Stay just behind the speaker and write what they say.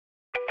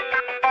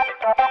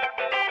Hello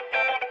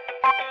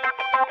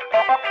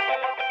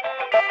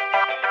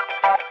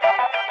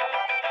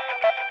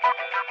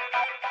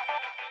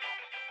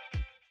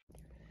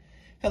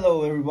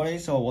everybody,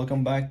 so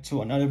welcome back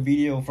to another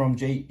video from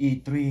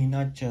JE3,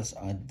 not just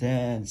a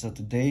dance. So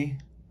today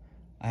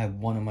I have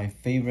one of my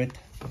favorite.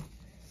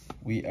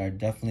 We are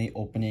definitely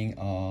opening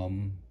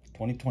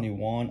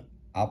 2021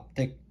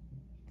 Optic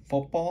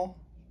football.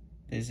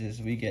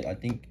 We get, I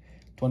think,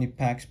 20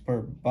 packs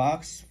per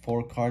box,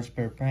 4 cards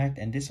per pack,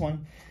 and this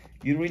one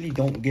you really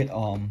don't get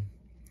any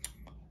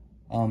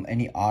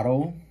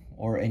auto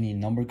or any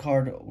number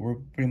card. We're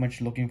pretty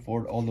much looking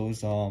for all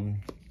those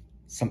some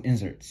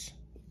inserts.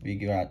 We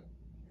got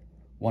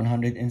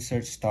 100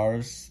 inserts,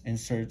 stars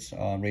inserts,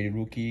 rated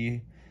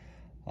rookie,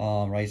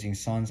 rising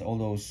suns, all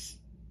those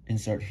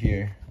insert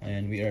here,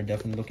 and we are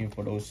definitely looking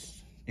for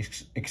those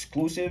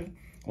exclusive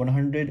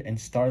 100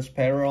 and stars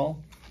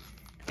parallel.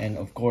 And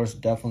of course,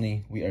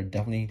 we are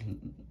definitely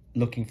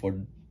looking for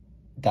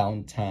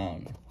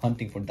downtown,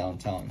 hunting for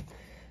downtown.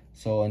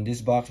 So in this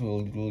box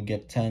we'll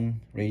get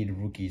 10 rated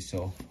rookies,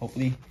 so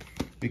hopefully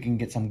we can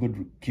get some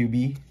good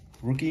QB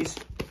rookies,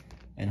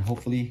 and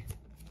hopefully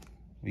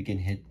we can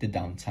hit the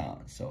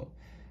downtown. So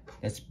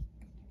let's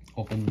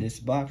open this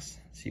box,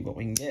 see what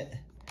we can get.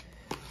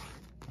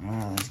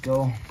 Let's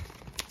go.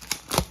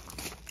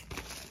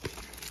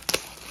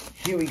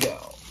 Here we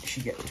go. We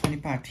should get 20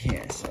 packed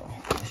here, so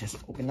let's just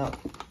open up.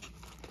 Here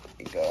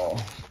we go.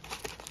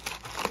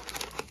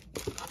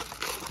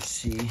 Let's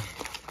see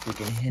if we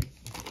can hit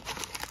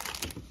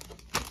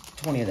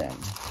 20 of them.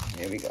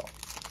 Here we go.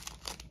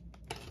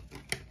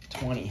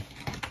 20.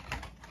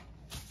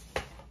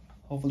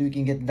 Hopefully we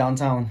can get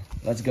downtown.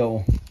 Let's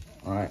go.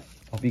 All right,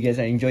 hope you guys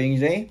are enjoying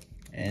today,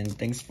 and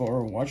thanks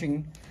for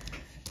watching.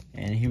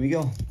 And here we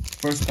go,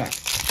 first pack.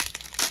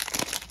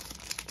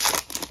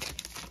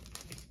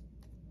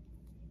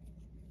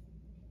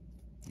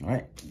 All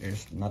right,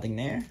 there's nothing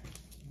there,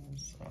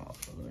 so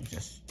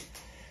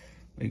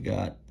we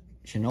got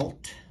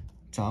Chenault,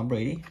 Tom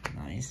Brady,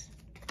 nice.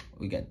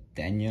 We got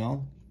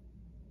Daniel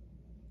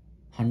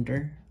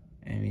Hunter,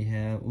 and we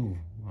have, ooh,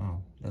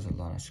 wow, that's a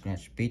lot of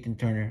scratch. Peyton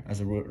Turner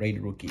as a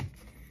rated rookie.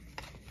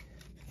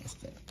 Let's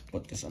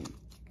put this on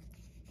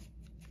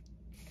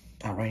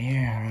top right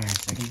here. All right,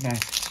 second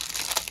back.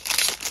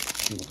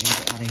 See what we can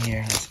get out of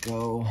here. Let's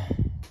go.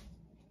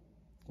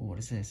 Oh, what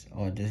is this?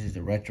 Oh, this is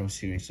the retro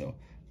series. So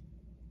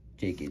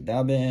J.K.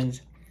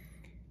 Dobbins,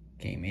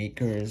 Cam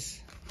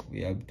Akers.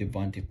 We have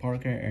Devontae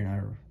Parker and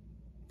our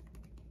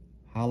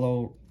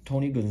hollow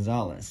Tony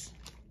Gonzalez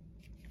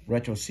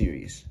retro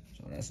series.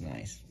 So that's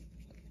nice.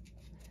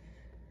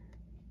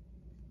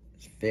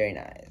 It's very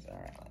nice. All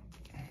right,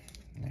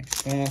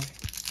 next pack.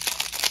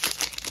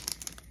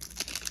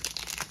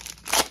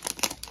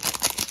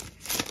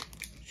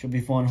 Should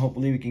be fun.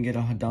 Hopefully we can get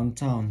a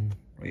downtown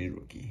rated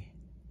rookie.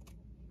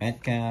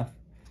 Metcalf.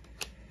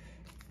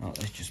 Oh,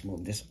 let's just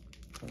move this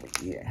over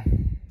here.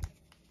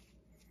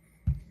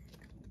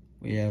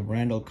 We have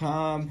Randall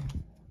Cobb,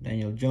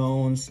 Daniel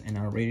Jones, and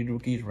our rated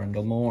rookies,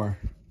 Randall Moore.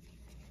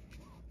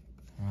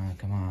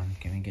 Come on,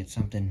 can we get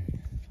something?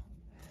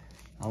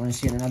 I want to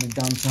see another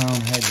downtown.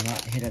 I have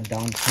not hit a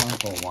downtown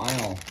for a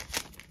while.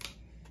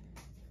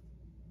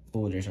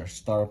 Oh, there's our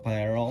star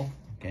apparel.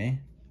 Okay,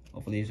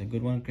 hopefully it's a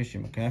good one.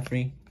 Christian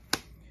McCaffrey,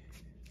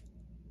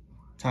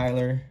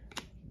 Tyler,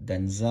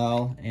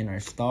 Denzel, and our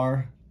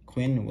star,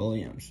 Quinn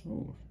Williams.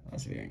 Oh,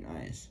 that's very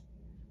nice.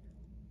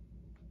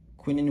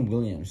 Quinn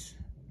Williams,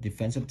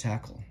 defensive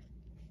tackle.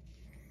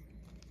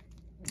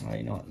 All right,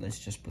 you know what? Let's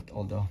just put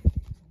all the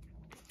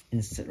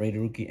insert rated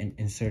rookie and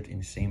insert in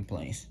the same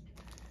place.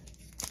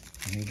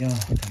 Here we go.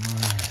 Come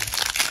on.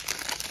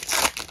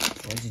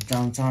 Where's the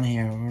downtown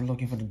here? We're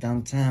looking for the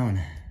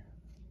downtown.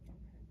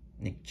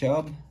 Nick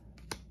Chubb,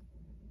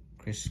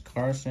 Chris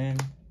Carson,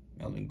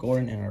 Melvin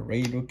Gordon, and our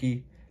rated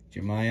rookie,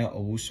 Jeremiah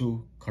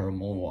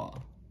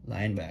Owusu-Koramoah,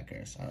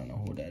 linebackers. I don't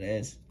know who that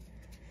is.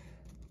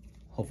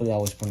 Hopefully I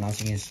was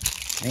pronouncing his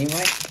name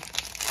right.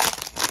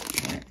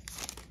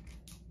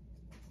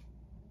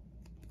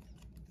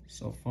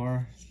 So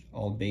far,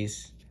 all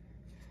base.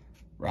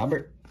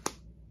 Robert,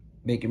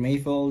 Baker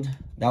Mayfield.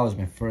 That was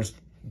my first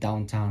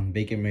downtown.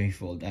 Baker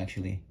Mayfield,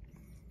 actually.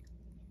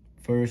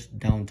 First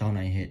downtown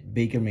I hit.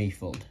 Baker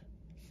Mayfield.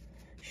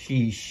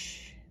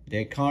 Sheesh.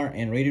 Derek Carr,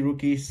 and rated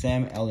rookie,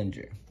 Sam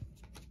Ellinger.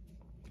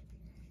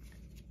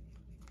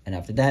 And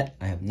after that,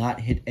 I have not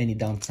hit any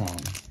downtown.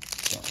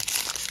 So,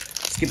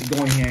 let's keep it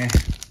going here. I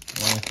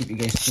don't want to keep you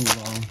guys too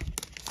long.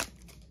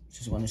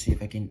 Just want to see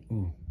if I can...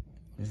 Ooh,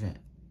 what is that?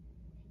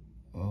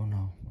 Oh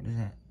no, what is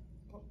that?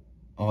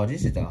 Oh,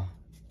 this is the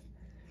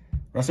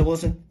Russell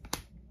Wilson.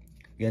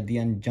 We got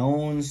Deion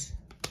Jones,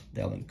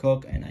 Dalvin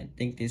Cook, and I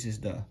think this is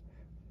the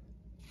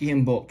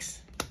Ian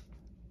Books.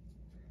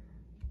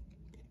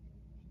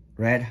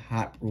 Red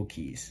Hot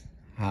Rookies,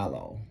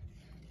 hollow.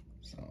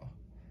 So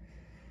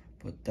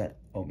put that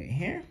over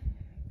here.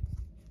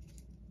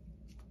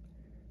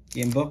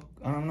 Ian Book,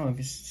 I don't know if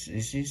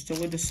is he still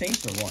with the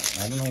Saints or what?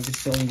 I don't know if he's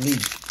still in the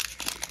league.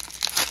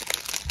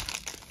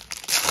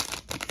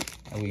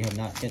 We have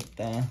not get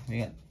we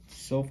got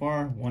so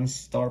far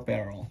 1-star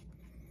barrel.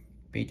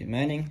 Peyton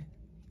Manning.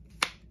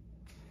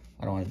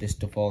 I don't want this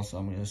to fall, so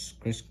I'm gonna just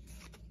Chris,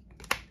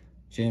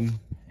 Jim,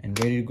 and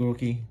rated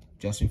rookie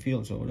Justin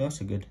Fields. So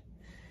that's a good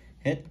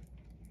hit.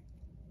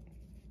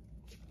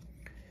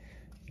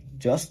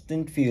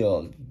 Justin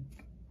Field.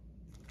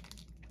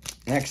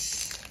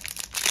 Next,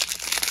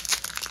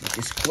 make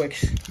this quick.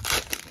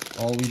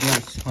 All we do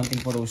is hunting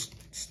for those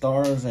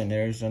stars, and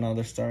there's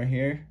another star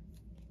here.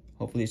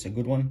 Hopefully it's a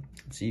good one.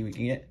 Let's see if we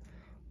can get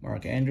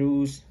Mark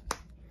Andrews,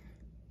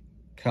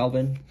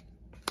 Calvin,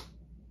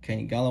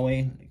 Kenny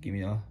Galloway. Give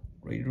me a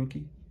rated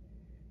rookie.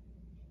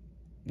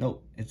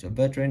 Nope, it's a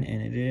veteran,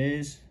 and it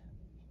is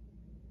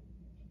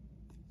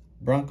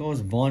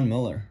Broncos Von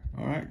Miller.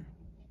 All right,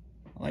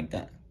 I like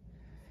that.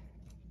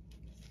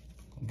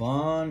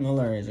 Von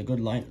Miller is a good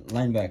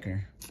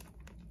linebacker.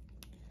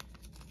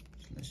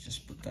 So let's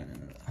just put that in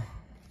the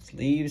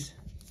sleeves.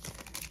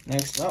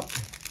 Next up.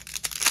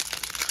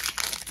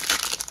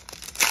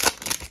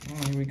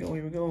 Oh, here we go,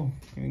 here we go.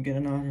 Can we get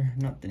another,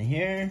 nothing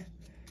here.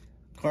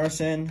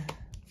 Carson.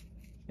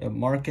 We have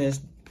Marcus,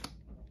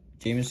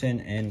 Jameson,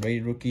 and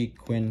rated rookie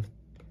Quinn,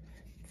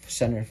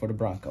 center for the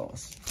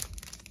Broncos.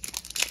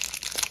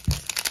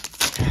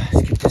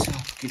 Let's keep this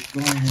up, keep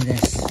going in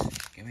this.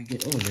 Can we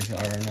get, oh, there's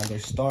our another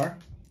star.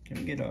 Can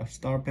we get a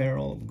star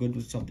apparel, good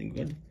with something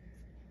good?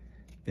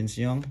 Vince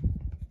Young.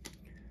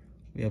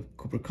 We have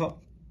Cooper Kupp.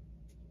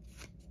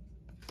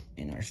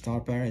 And our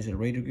star pair is a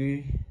rated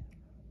rookie.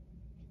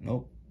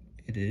 Nope,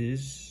 it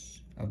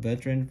is a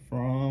veteran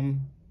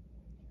from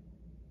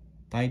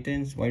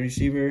Titans, wide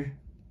receiver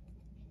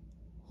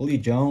Julio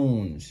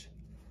Jones.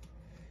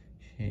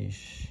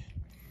 Sheesh.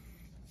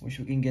 Wish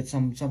we can get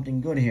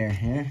something good here,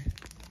 huh?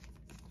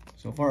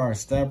 So far our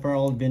star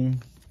apparel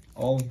been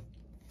all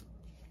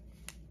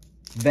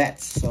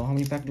vets. So how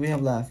many packs do we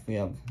have left? We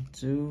have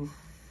 2,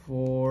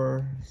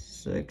 4,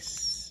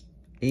 6,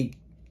 8,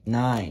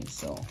 9.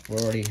 So we're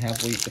already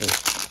halfway through.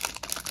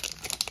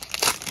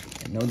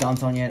 And no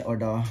downtown yet, or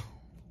the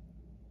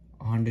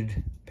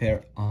 100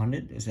 pair.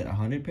 100? Is it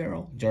 100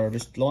 apparel?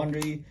 Jarvis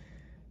Laundry,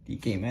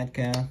 DK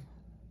Metcalf,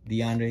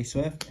 DeAndre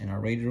Swift, and our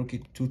rated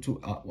rookie Tutu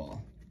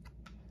Atwell.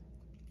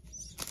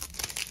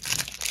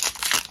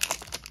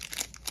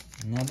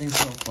 Nothing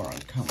so far.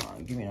 Come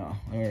on, give me a.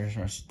 There's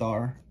our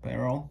star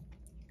apparel.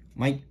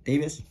 Mike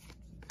Davis,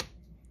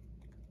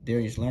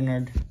 Darius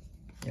Leonard,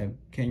 we have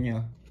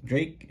Kenya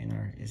Drake, and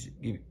our is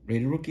it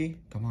rated rookie.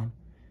 Come on,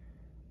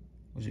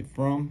 where's it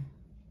from?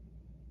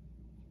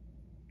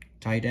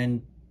 Tight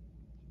end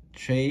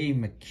Trey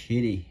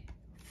McKitty.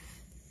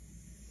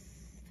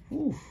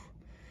 Whew.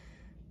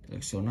 That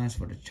looks so nice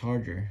for the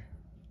Charger.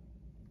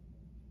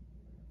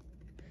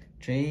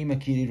 Trey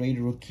McKitty,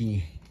 rated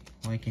rookie.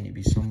 Why can't it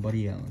be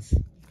somebody else?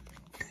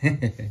 Alright,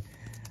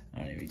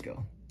 there we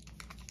go.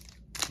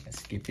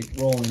 Let's keep it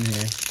rolling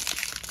here.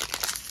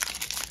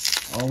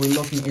 All we're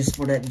looking is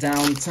for that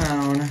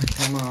downtown.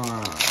 Come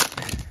on.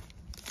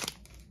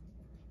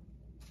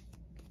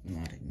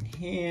 Not in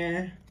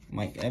here.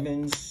 Mike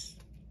Evans,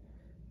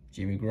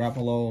 Jimmy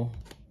Garoppolo,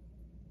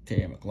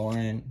 Terry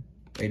McLaurin,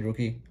 rated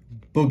rookie,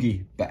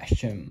 Boogie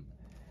Basham.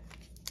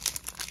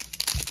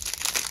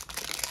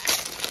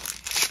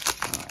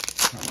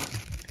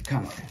 Alright,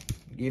 come on.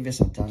 Give us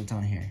some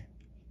downtown here.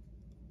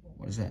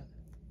 What is that?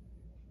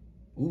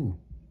 Ooh.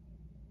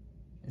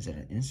 Is that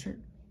an insert?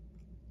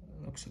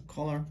 Looks a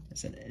color.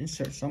 It's an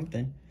insert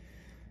something.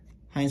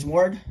 Heinz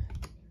Ward.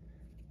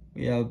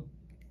 We have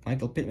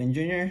Michael Pittman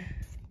Jr.,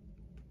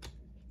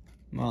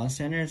 Miles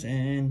Sanders,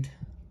 and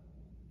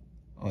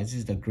oh, this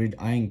is the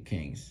Gridiron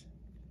Kings.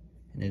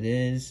 And it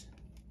is,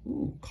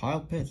 ooh, Kyle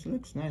Pitts.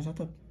 Looks nice. I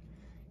thought,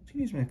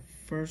 this is my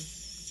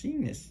first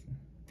seeing this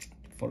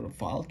for the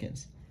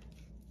Falcons.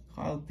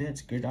 Kyle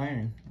Pitts,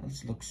 Gridiron.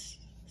 This looks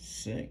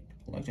sick.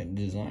 I like that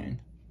design.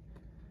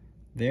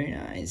 Very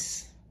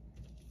nice.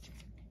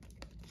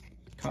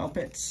 Kyle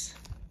Pitts.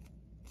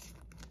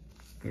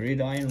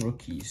 Gridiron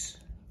rookies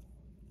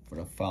for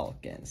the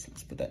Falcons.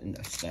 Let's put that in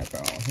the snap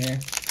barrel here.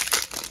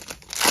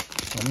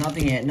 So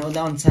nothing yet. No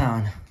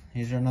downtown.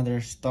 Here's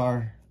another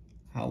star.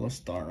 Hollow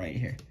star right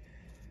here.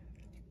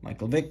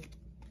 Michael Vick.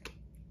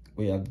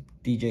 We have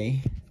DJ.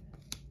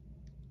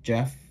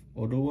 Jeff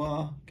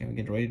Odua. Can we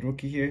get a rated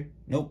rookie here?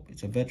 Nope.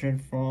 It's a veteran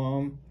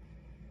from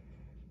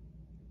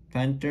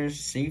Panthers.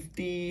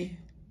 Safety.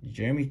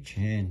 Jeremy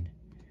Chin.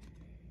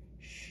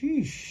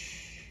 Sheesh.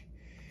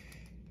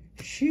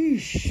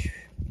 Sheesh.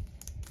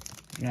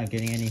 I'm not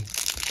getting any.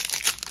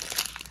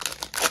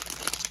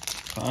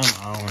 Come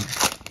on.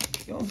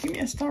 Yo, give me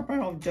a star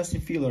power of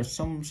Justin Fields or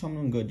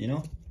someone good, you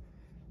know?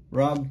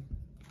 Rob,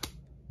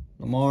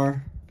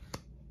 Lamar,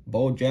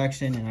 Bo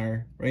Jackson, and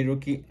our rated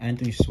rookie,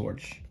 Anthony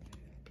Swartz.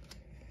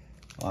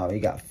 Wow, we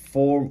got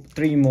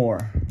 3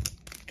 more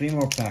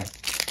packs.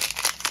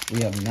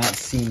 We have not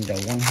seen the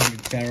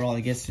 100 barrel.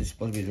 I guess it's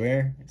supposed to be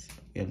rare.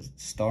 We have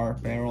star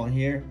barrel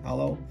here.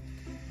 Hello.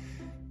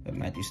 We have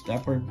Matthew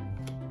Stafford.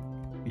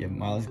 We have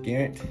Myles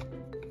Garrett.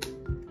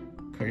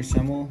 Curtis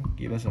Samuel.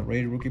 Give us a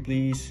rated rookie,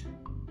 please.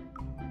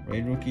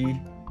 Rated rookie.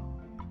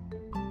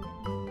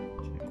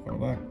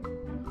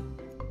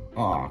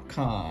 Oh,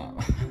 come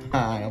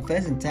on.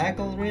 Offensive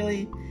tackle,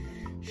 really?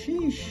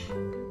 Sheesh.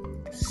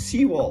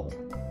 Seawall.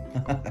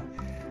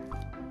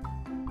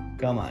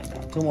 Come on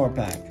now. 2 more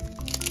pack.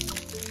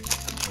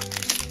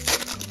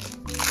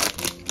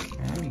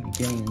 I'm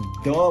getting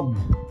dub.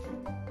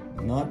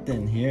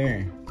 Nothing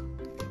here.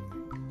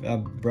 We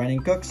have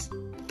Brandon Cooks,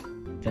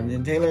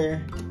 Jonathan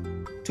Taylor,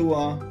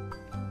 Tua,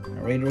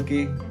 Raid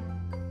Rookie,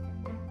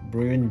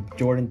 Bruin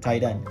Jordan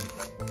tight end.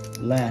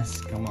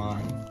 Last, come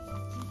on.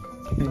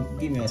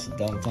 Give me us a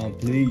downtown,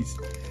 please.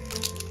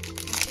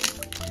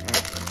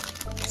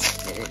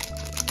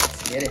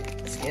 Let's get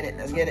it. Let's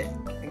get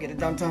it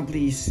downtown,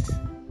 please.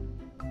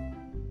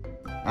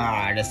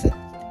 Ah, that's it.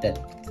 That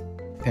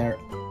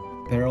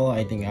Peril,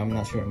 I think, I'm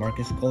not sure.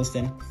 Marcus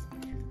Colston,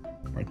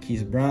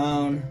 Marquise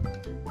Brown,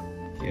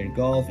 Jared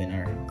Goff, and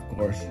our, of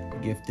course,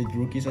 gifted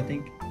rookies, I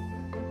think.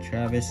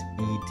 Travis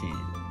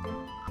Etienne.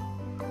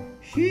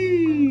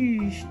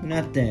 Sheesh,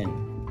 nothing.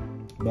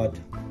 But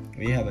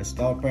we have a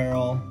star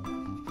Peril.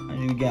 How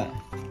do we got?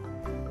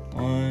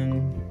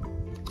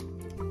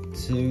 1,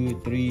 2,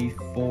 3,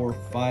 4,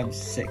 5,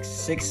 6.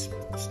 6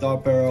 star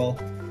Peril.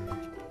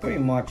 Pretty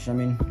much, I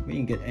mean, we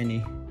didn't get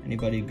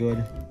anybody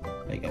good.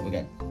 Like, we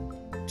got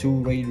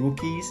 2 rated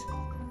rookies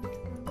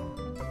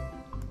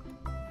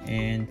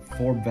and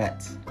 4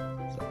 vets.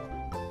 So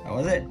that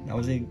was it. That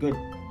was it. Good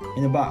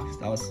in the box.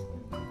 That was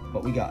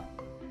what we got.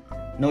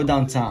 No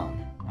downtown.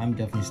 I'm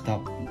definitely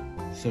stopped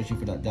searching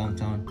for that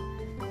downtown.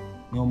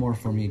 No more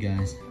from you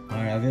guys.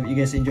 Alright, if you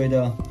guys enjoyed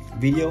the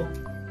video,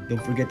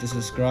 don't forget to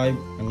subscribe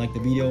and like the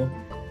video.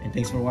 And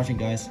thanks for watching,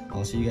 guys.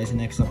 I'll see you guys in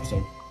the next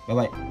episode.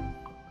 Bye bye.